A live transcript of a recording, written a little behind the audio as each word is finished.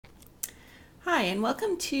Hi, and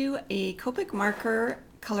welcome to a Copic marker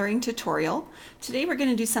coloring tutorial. Today we're going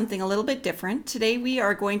to do something a little bit different. Today we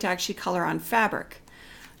are going to actually color on fabric.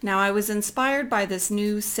 Now I was inspired by this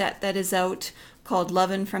new set that is out called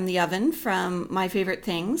Lovin' from the Oven from My Favorite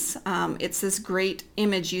Things. It's this great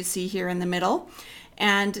image you see here in the middle.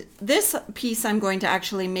 And this piece I'm going to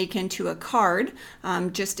actually make into a card,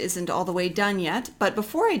 just isn't all the way done yet. But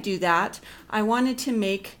before I do that, I wanted to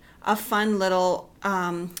make a fun little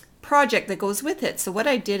project that goes with it. So what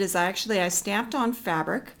I did is I stamped on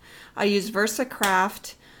fabric. I used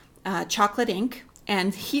VersaCraft chocolate ink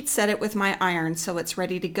and heat set it with my iron so it's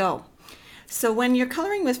ready to go. So when you're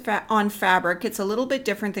coloring with on fabric, it's a little bit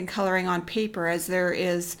different than coloring on paper, as there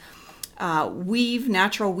is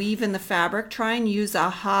natural weave in the fabric. Try and use a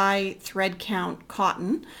high thread count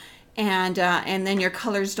cotton, and then your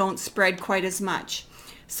colors don't spread quite as much.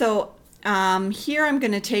 So here I'm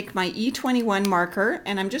going to take my E21 marker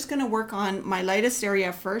and I'm just going to work on my lightest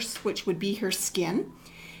area first, which would be her skin.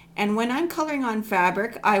 And when I'm coloring on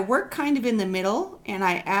fabric, I work kind of in the middle and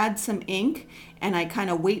I add some ink and I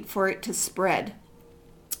kind of wait for it to spread.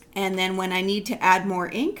 And then when I need to add more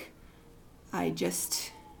ink, I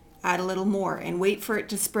just add a little more and wait for it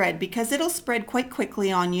to spread, because it'll spread quite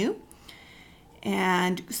quickly on you.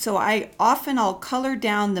 And so I'll color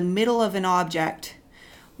down the middle of an object,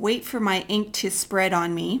 wait for my ink to spread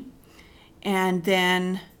on me, and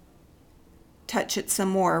then touch it some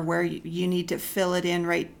more where you need to fill it in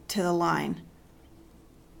right to the line.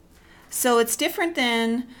 So it's different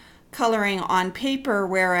than coloring on paper,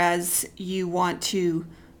 whereas you want to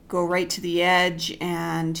go right to the edge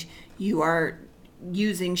and you are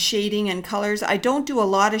using shading and colors. I don't do a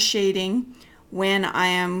lot of shading when I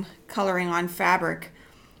am coloring on fabric,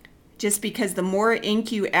 just because the more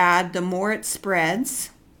ink you add, the more it spreads.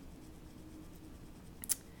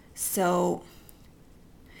 So,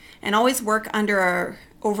 and always work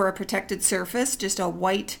over a protected surface, just a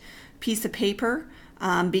white piece of paper,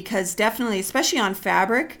 because definitely, especially on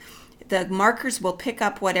fabric, the markers will pick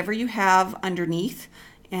up whatever you have underneath,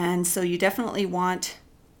 and so you definitely want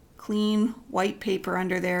clean white paper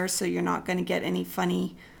under there so you're not going to get any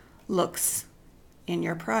funny looks in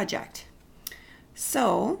your project.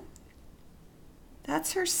 So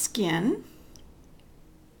that's her skin.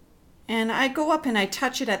 And I go up and I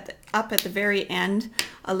touch it up at the very end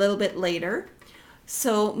a little bit later.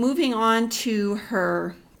 So moving on to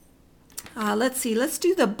her, let's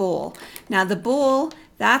do the bowl. Now the bowl,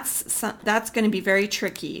 that's going to be very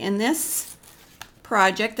tricky. In this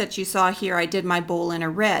project that you saw here, I did my bowl in a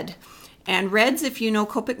red. And reds, if you know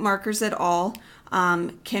Copic markers at all,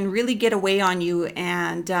 can really get away on you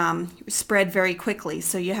and spread very quickly.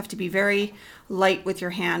 So you have to be very light with your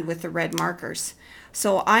hand with the red markers.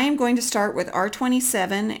 So I am going to start with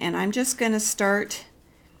R27, and I'm just going to start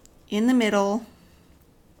in the middle.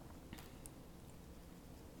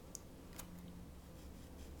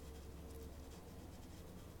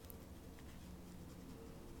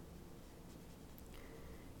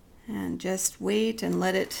 And just wait and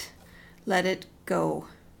let it go.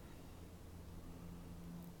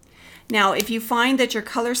 Now, if you find that your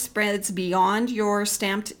color spreads beyond your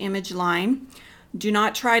stamped image line, do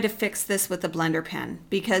not try to fix this with a blender pen,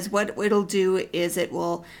 because what it'll do is it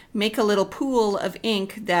will make a little pool of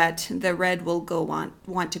ink that the red will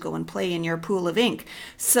want to go and play in your pool of ink.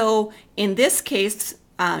 So in this case,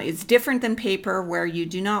 it's different than paper, where you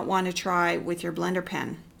do not want to try with your blender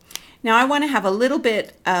pen. Now I want to have a little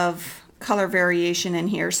bit of color variation in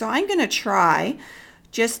here, so I'm going to try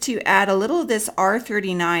just to add a little of this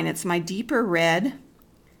R39. It's my deeper red,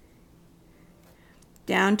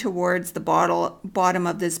 down towards the bottom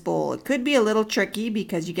of this bowl. It could be a little tricky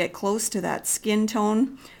because you get close to that skin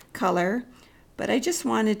tone color, but I just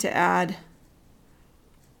wanted to add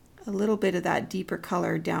a little bit of that deeper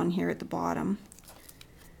color down here at the bottom.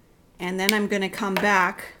 And then I'm going to come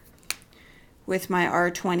back with my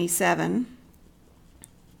R27.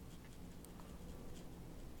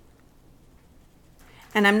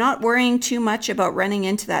 And I'm not worrying too much about running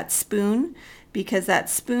into that spoon, because that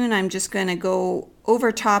spoon I'm just going to go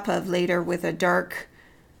over top of later with a dark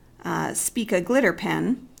Spica glitter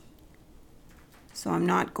pen. So I'm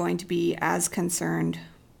not going to be as concerned.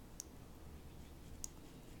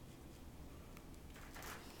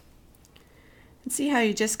 And see how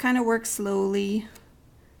you just kind of work slowly,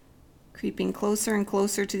 creeping closer and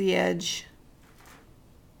closer to the edge.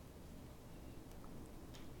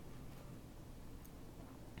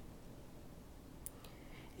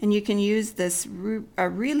 And you can use this a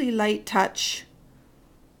really light touch.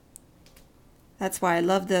 That's why I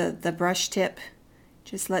love the brush tip.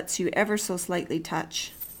 Just lets you ever so slightly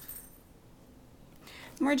touch.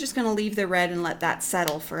 And we're just going to leave the red and let that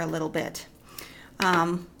settle for a little bit.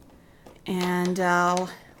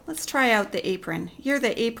 Let's try out the apron. Here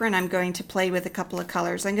the apron, I'm going to play with a couple of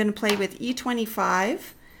colors. I'm going to play with E25.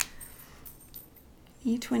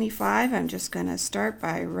 E25, I'm just going to start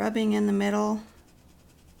by rubbing in the middle.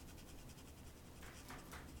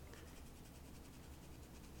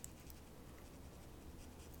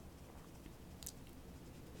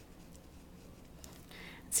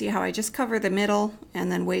 See how I just cover the middle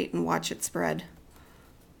and then wait and watch it spread.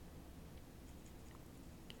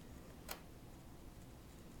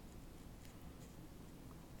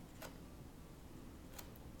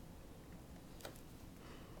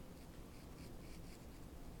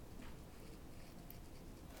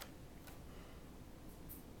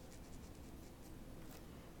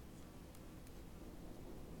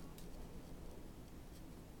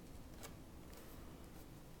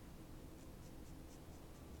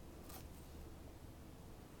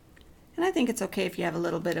 And I think it's okay if you have a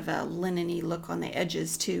little bit of a linen-y look on the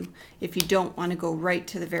edges too, if you don't want to go right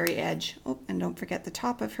to the very edge. Oh, and don't forget the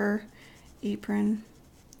top of her apron.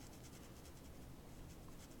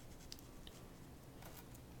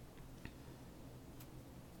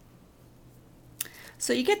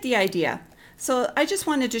 So you get the idea. So I just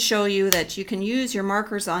wanted to show you that you can use your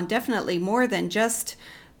markers on definitely more than just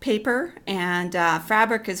paper, and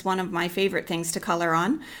fabric is one of my favorite things to color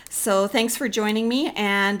on. So thanks for joining me,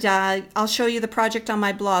 and I'll show you the project on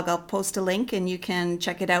my blog. I'll post a link and you can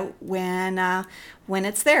check it out when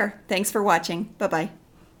it's there. Thanks for watching. Bye-bye.